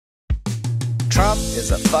Trump is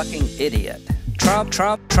a fucking idiot. Trump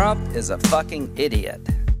is a fucking idiot.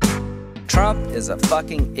 Trump is a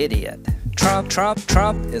fucking idiot.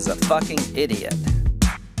 Trump is a fucking idiot.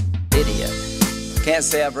 Idiot. Can't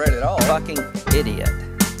say I've read it all. Fucking idiot.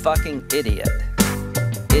 Fucking idiot.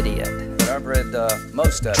 Idiot. But I've read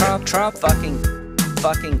most of it. Trump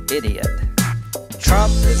fucking idiot.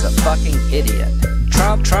 Trump is a fucking idiot.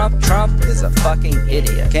 Trump is a fucking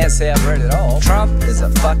idiot. Can't say I've read it all. Trump is a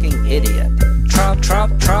fucking idiot.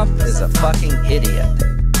 Trump is a fucking idiot.